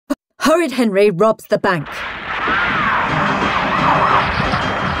Horrid Henry robs the bank.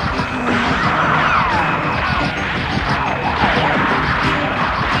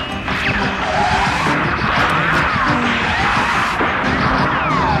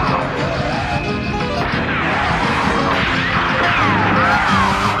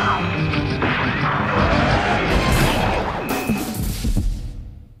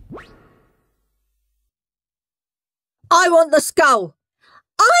 I want the skull!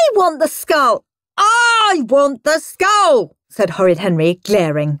 I want the skull! I want the skull! Said Horrid Henry,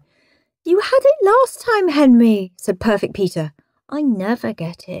 glaring. You had it last time, Henry, said Perfect Peter. I never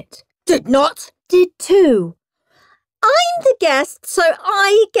get it. Did not? Did too. I'm the guest, so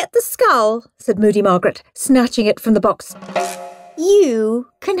I get the skull, said Moody Margaret, snatching it from the box. You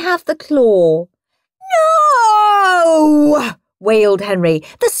can have the claw. No! Wailed Henry.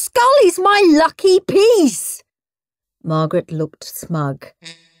 The skull is my lucky piece. Margaret looked smug.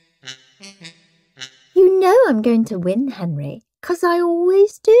 You know I'm going to win, Henry, 'cause I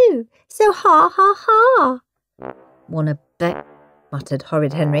always do. So ha ha ha. Wanna bet, muttered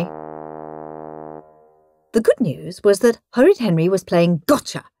Horrid Henry. The good news was that Horrid Henry was playing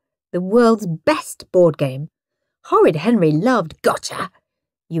Gotcha, the world's best board game. Horrid Henry loved Gotcha.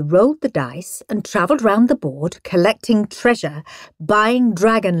 You rolled the dice and travelled round the board, collecting treasure, buying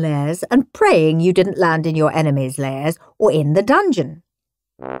dragon lairs and praying you didn't land in your enemies' lairs or in the dungeon.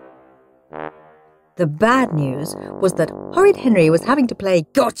 The bad news was that Horrid Henry was having to play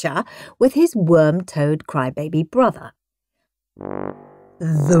Gotcha with his worm-toed crybaby brother.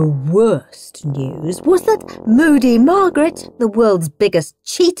 The worst news was that Moody Margaret, the world's biggest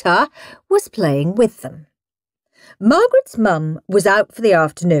cheater, was playing with them. Margaret's mum was out for the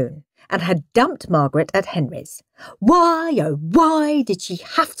afternoon and had dumped Margaret at Henry's. Why, oh why did she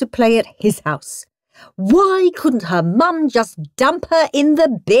have to play at his house? Why couldn't her mum just dump her in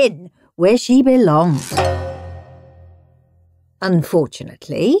the bin where she belonged?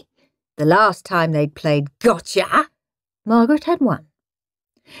 Unfortunately, the last time they'd played Gotcha, Margaret had won.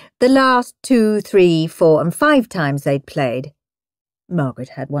 The last 2, 3, 4 and 5 times they'd played, Margaret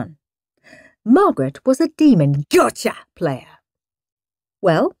had won. Margaret was a demon Gotcha player.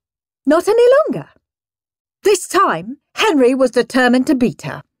 Well, not any longer. This time, Henry was determined to beat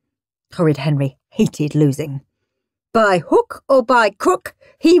her. Horrid Henry hated losing. By hook or by crook,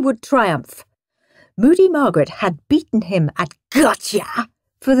 he would triumph. Moody Margaret had beaten him at Gotcha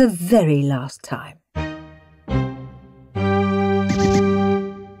for the very last time.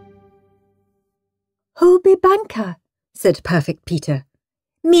 Who'll be banker? Said Perfect Peter.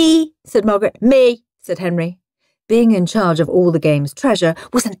 Me, said Margaret. Me, said Henry. Being in charge of all the game's treasure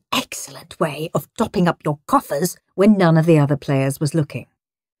was an excellent way of topping up your coffers when none of the other players was looking.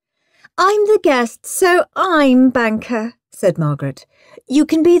 I'm the guest, so I'm banker, said Margaret. You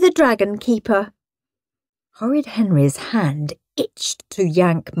can be the dragon keeper. Horrid Henry's hand itched to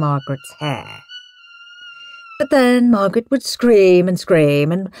yank Margaret's hair. But then Margaret would scream,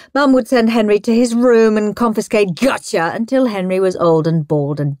 and Mum would send Henry to his room and confiscate Gotcha until Henry was old and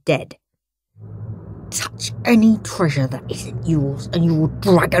bald and dead. Touch any treasure that isn't yours and you're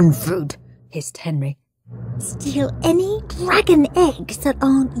dragon food, hissed Henry. Steal any dragon eggs that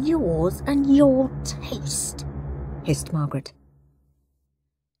aren't yours and you'll taste, hissed Margaret.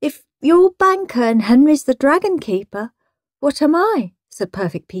 If you're banker and Henry's the dragon keeper, what am I? Said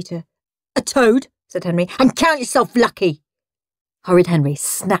Perfect Peter. A toad, said Henry, and count yourself lucky. Horrid Henry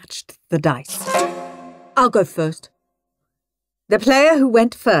snatched the dice. I'll go first. The player who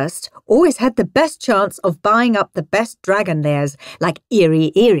went first always had the best chance of buying up the best dragon lairs like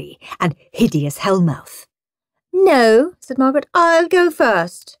Eerie and Hideous Hellmouth. No, said Margaret, I'll go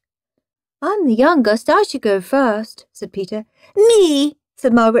first. I'm the youngest, I should go first, said Peter. Me,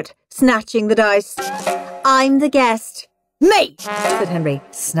 said Margaret, snatching the dice. I'm the guest. Me, said Henry,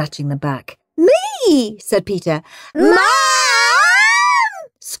 snatching them back. Me, said Peter. Mum!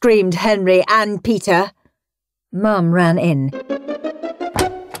 Screamed Henry and Peter. Mum ran in.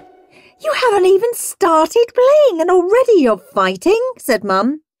 You haven't even started playing and already you're fighting, said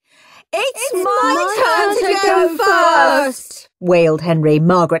Mum. It's my turn to go first, wailed Henry,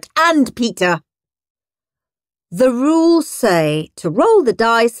 Margaret and Peter. The rules say to roll the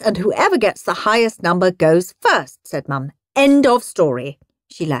dice and whoever gets the highest number goes first, said Mum. End of story.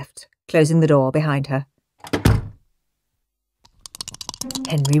 She left, closing the door behind her.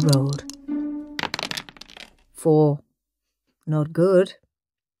 Henry rolled. 4. Not good.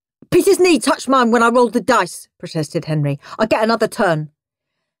 Peter's knee touched mine when I rolled the dice, protested Henry. I get another turn.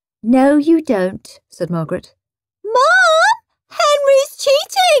 No, you don't, said Margaret. Mum! Henry's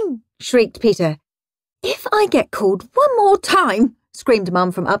cheating! Shrieked Peter. If I get called one more time, screamed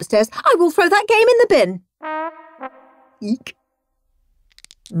Mum from upstairs. I will throw that game in the bin. Eek.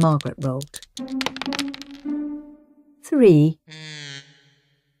 Margaret rolled. 3.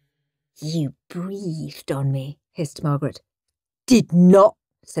 You breathed on me, hissed Margaret. Did not,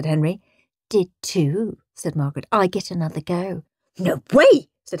 said Henry. Did too, said Margaret. I get another go. No way,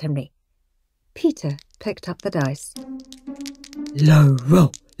 said Henry. Peter picked up the dice. Low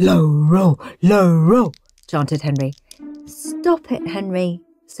roll, low roll, low roll, chanted Henry. Stop it, Henry,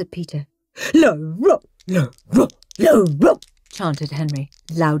 said Peter. Low roll, low roll, low roll, chanted Henry,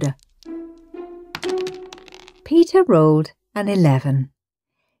 louder. Peter rolled an 11.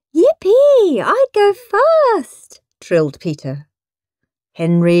 Yippee! I go first, trilled Peter.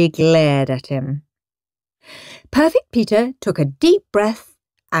 Henry glared at him. Perfect Peter took a deep breath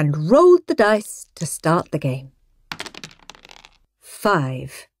and rolled the dice to start the game.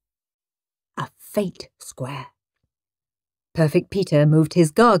 5. A fate square. Perfect Peter moved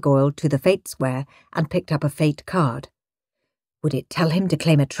his gargoyle to the fate square and picked up a fate card. Would it tell him to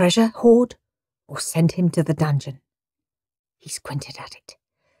claim a treasure hoard or send him to the dungeon? He squinted at it.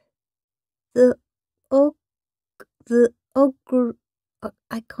 The ogre,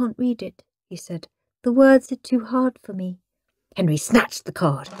 I can't read it, he said. The words are too hard for me. Henry snatched the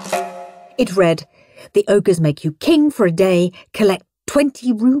card. It read, the ogres make you king for a day, collect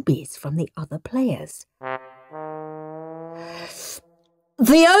 20 rubies from the other players.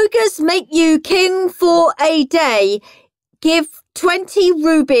 The ogres make you king for a day. Give 20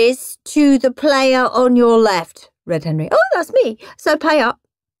 rubies to the player on your left, read Henry. Oh, that's me, so pay up.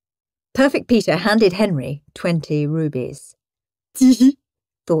 Perfect Peter handed Henry 20 rubies.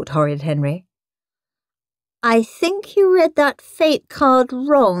 Thought Horrid Henry. I think you read that fate card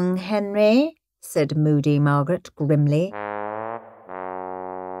wrong, Henry, said moody Margaret grimly.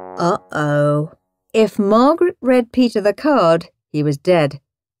 Uh-oh. If Margaret read Peter the card, he was dead.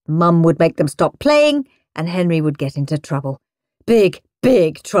 Mum would make them stop playing, and Henry would get into trouble. Big,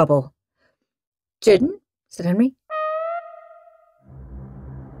 big trouble. Didn't, said Henry.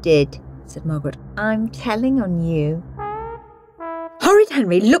 Did, said Margaret. I'm telling on you. Horrid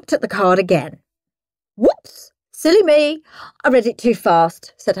Henry looked at the card again. Whoops! Silly me. I read it too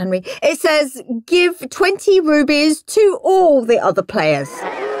fast, said Henry. It says, give 20 rubies to all the other players.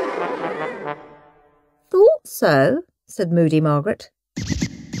 Thought so, said moody Margaret.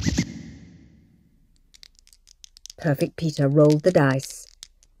 Perfect Peter rolled the dice.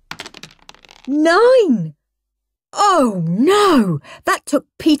 9! Oh, no! That took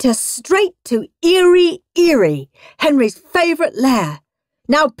Peter straight to Eerie Eerie, Henry's favourite lair.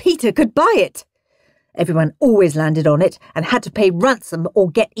 Now Peter could buy it. Everyone always landed on it and had to pay ransom or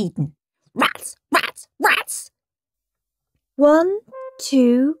get eaten. Rats! Rats! Rats! 1,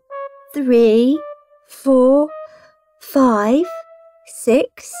 2, 3, 4, 5,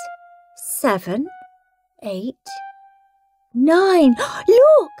 6, 7, 8, 9.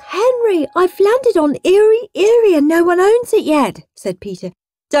 Look, Henry, I've landed on Eerie Eerie and no one owns it yet, said Peter.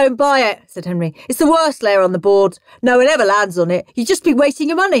 Don't buy it, said Henry. It's the worst layer on the board. No one ever lands on it. You'd just be wasting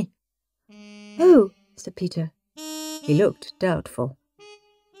your money. Oh, said Peter. He looked doubtful.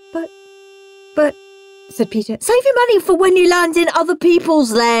 But, said Peter. Save your money for when you land in other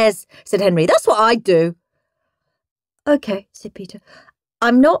people's lairs, said Henry. That's what I'd do. OK, said Peter.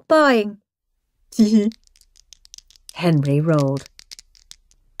 I'm not buying. Henry rolled.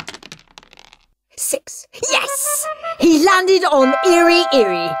 6. Yes! He landed on Eerie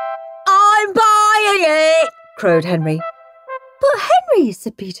Eerie. I'm buying it, crowed Henry. But Henry,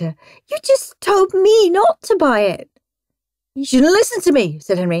 said Peter, you just told me not to buy it. You shouldn't listen to me,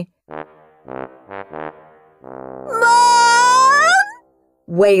 said Henry. Mom!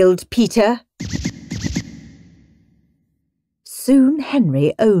 Wailed Peter. Soon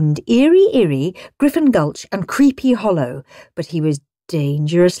Henry owned Eerie Eerie, Griffin Gulch and Creepy Hollow, but he was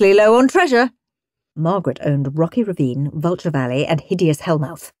dangerously low on treasure. Margaret owned Rocky Ravine, Vulture Valley and Hideous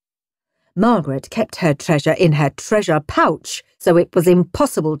Hellmouth. Margaret kept her treasure in her treasure pouch, so it was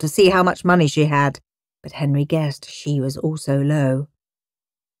impossible to see how much money she had, but Henry guessed she was also low.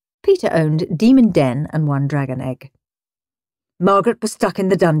 Peter owned Demon Den and 1 dragon egg. Margaret was stuck in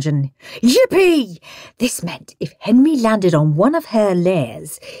the dungeon. Yippee! This meant if Henry landed on one of her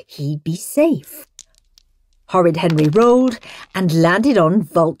lairs, he'd be safe. Horrid Henry rolled and landed on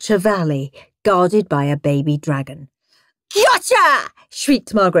Vulture Valley, guarded by a baby dragon. Gotcha!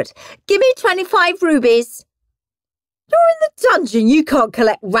 Shrieked Margaret. Give me 25 rubies. You're in the dungeon, you can't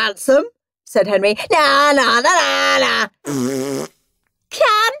collect ransom, said Henry. Nah.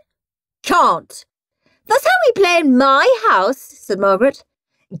 Can? Can't. That's how we play in my house, said Margaret.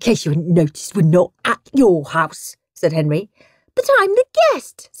 In case you hadn't noticed, we're not at your house, said Henry. But I'm the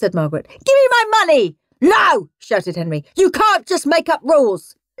guest, said Margaret. Give me my money! No, shouted Henry. You can't just make up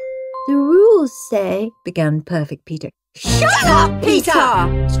rules. The rules say, began Perfect Peter. Shut up,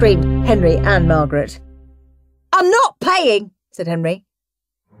 Peter! Screamed Henry and Margaret. I'm not paying, said Henry.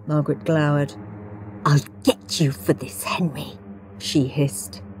 Margaret glowered. I'll get you for this, Henry, she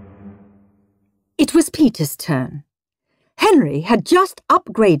hissed. It was Peter's turn. Henry had just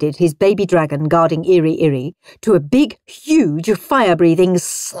upgraded his baby dragon guarding Erie to a big, huge, fire-breathing,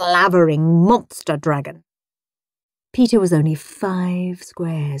 slavering monster dragon. Peter was only 5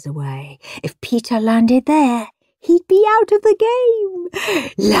 squares away. If Peter landed there, he'd be out of the game.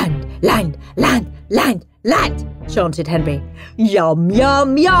 Land, land, land, land, land, chanted Henry. Yum,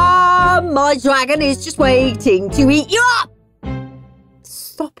 yum, yum, my dragon is just waiting to eat you up.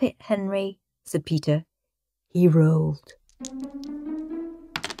 Stop it, Henry, said Peter. He rolled.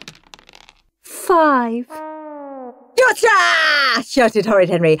 5. Gotcha! Shouted Horrid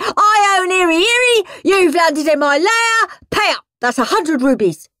Henry. I own Erie. You've landed in my lair. Pay up. That's 100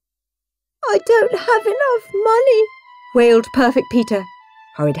 rubies. I don't have enough money, wailed Perfect Peter.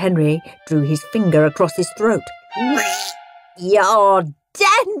 Horrid Henry drew his finger across his throat. You're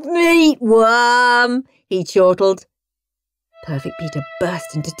dead meat, worm, he chortled. Perfect Peter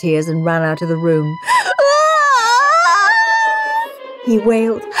burst into tears and ran out of the room. He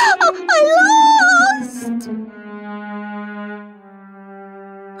wailed, I lost!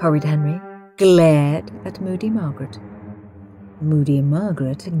 Horrid Henry glared at Moody Margaret. Moody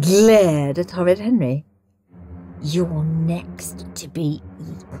Margaret glared at Horrid Henry. You're next to be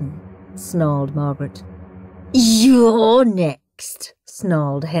eaten, snarled Margaret. You're next,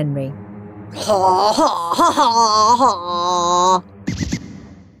 snarled Henry. Ha ha ha ha ha!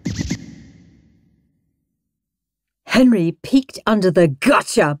 Henry peeked under the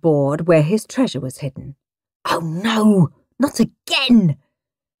gotcha board where his treasure was hidden. Oh no, not again!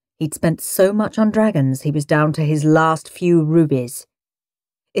 He'd spent so much on dragons he was down to his last few rubies.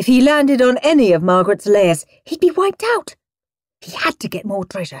 If he landed on any of Margaret's lairs, he'd be wiped out. He had to get more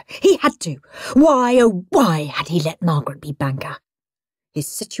treasure. He had to. Why, oh why had he let Margaret be banker? His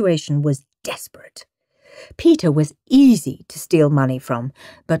situation was desperate. Peter was easy to steal money from,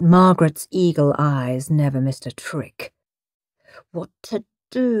 but Margaret's eagle eyes never missed a trick. What to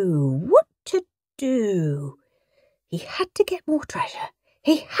do? What to do? He had to get more treasure.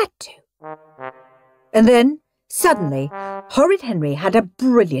 He had to. And then, suddenly, Horrid Henry had a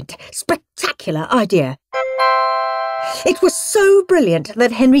brilliant, spectacular idea. It was so brilliant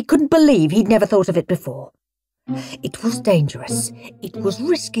that Henry couldn't believe he'd never thought of it before. It was dangerous. It was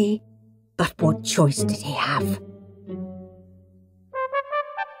risky. But what choice did he have?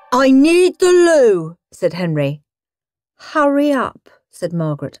 I need the loo, said Henry. Hurry up, said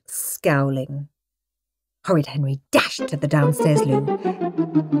Margaret, scowling. Horrid Henry dashed to the downstairs loo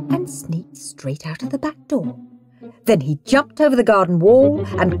and sneaked straight out of the back door. Then he jumped over the garden wall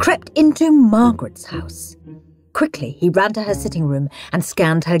and crept into Margaret's house. Quickly, he ran to her sitting room and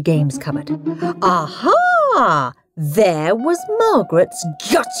scanned her games cupboard. Aha! There was Margaret's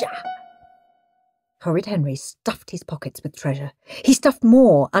gotcha! Horrid Henry stuffed his pockets with treasure. He stuffed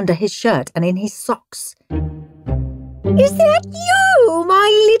more under his shirt and in his socks. Is that you, my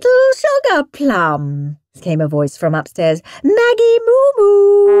little sugar plum? Came a voice from upstairs. Maggie Moo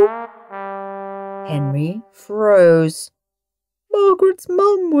Moo. Henry froze. Margaret's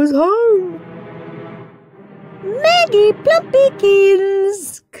mum was home. Maggie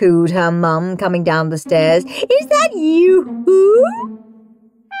Plumpykins, cooed her mum coming down the stairs. Is that you?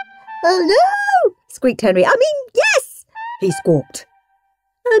 Hello, squeaked Henry. I mean, yes, he squawked.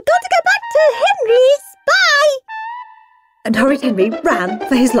 I've got to go back to Henry's. Bye. And Horrid Henry ran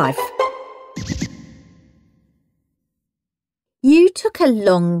for his life. You took a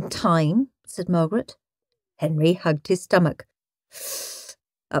long time, said Margaret. Henry hugged his stomach.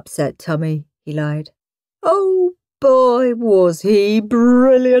 Upset tummy, he lied. Oh boy, was he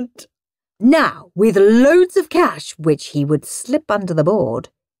brilliant. Now, with loads of cash, which he would slip under the board,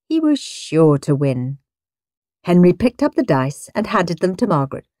 he was sure to win. Henry picked up the dice and handed them to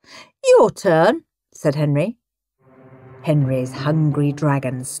Margaret. Your turn, said Henry. Henry's hungry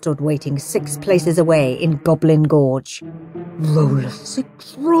dragon stood waiting 6 places away in Goblin Gorge. Roll a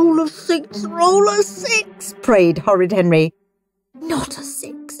 6, roll a 6, roll a 6, prayed Horrid Henry. Not a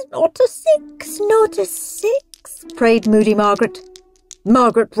 6, not a 6, not a 6, prayed Moody Margaret.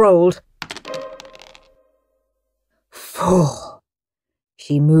 Margaret rolled. 4.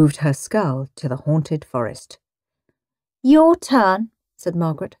 She moved her skull to the haunted forest. Your turn, said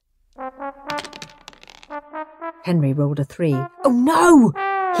Margaret. Henry rolled a 3. Oh no!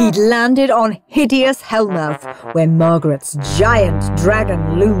 He'd landed on hideous Hellmouth, where Margaret's giant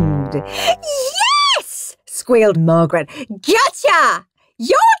dragon loomed. Yes! Squealed Margaret. Gotcha!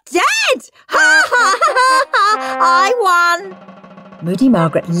 You're dead! Ha ha ha ha! I won! Moody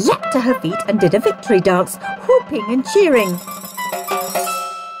Margaret leapt to her feet and did a victory dance, whooping and cheering.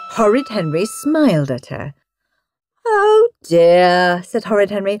 Horrid Henry smiled at her. Oh dear, said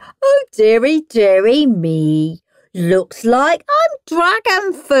Horrid Henry. Oh dearie, dearie me. Looks like I'm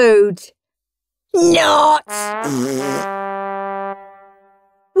dragon food. Not!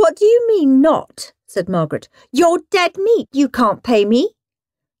 What do you mean not? Said Margaret. You're dead meat. You can't pay me.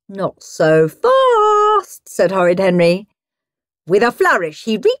 Not so fast, said Horrid Henry. With a flourish,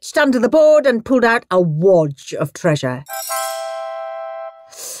 he reached under the board and pulled out a wodge of treasure.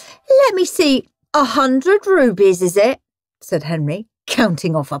 Let me see, 100 rubies, is it? Said Henry,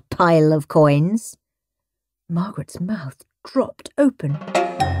 counting off a pile of coins. Margaret's mouth dropped open.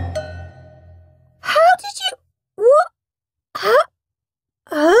 How did you... What?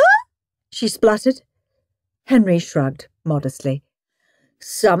 Huh? She spluttered. Henry shrugged modestly.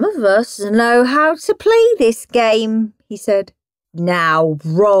 Some of us know how to play this game, he said. Now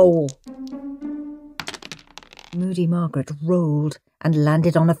roll. Moody Margaret rolled and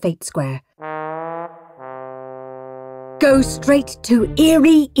landed on a fate square. Go straight to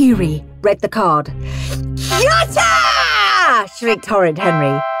Eerie Eerie, read the card. Yatta! Shrieked Horrid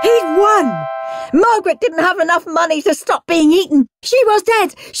Henry. He'd won! Margaret didn't have enough money to stop being eaten. She was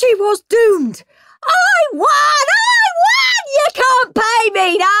dead. She was doomed. I won! I won! You can't pay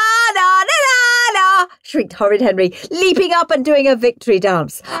me! Na, na, na, na, na! Shrieked Horrid Henry, leaping up and doing a victory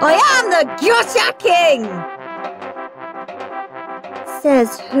dance. I am the Gotcha King!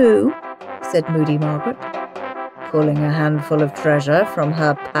 Says who? Said Moody Margaret, pulling a handful of treasure from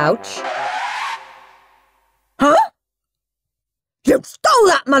her pouch. Huh? You stole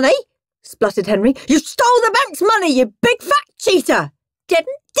that money! Spluttered Henry. You stole the bank's money, you big fat cheater! Did!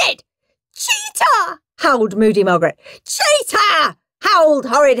 Cheater! Howled Moody Margaret. Cheater! Howled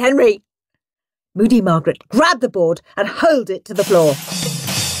Horrid Henry. Moody Margaret grabbed the board and hurled it to the floor.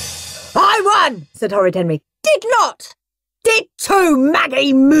 I won, said Horrid Henry. Did not! Did too,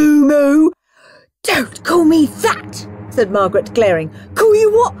 Maggie Moo Moo! Don't call me that, said Margaret, glaring. Call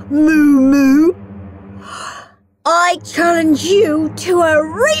you what, Moo Moo? I challenge you to a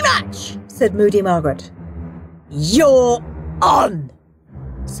rematch, said Moody Margaret. You're on,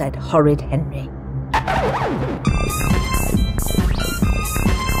 said Horrid Henry.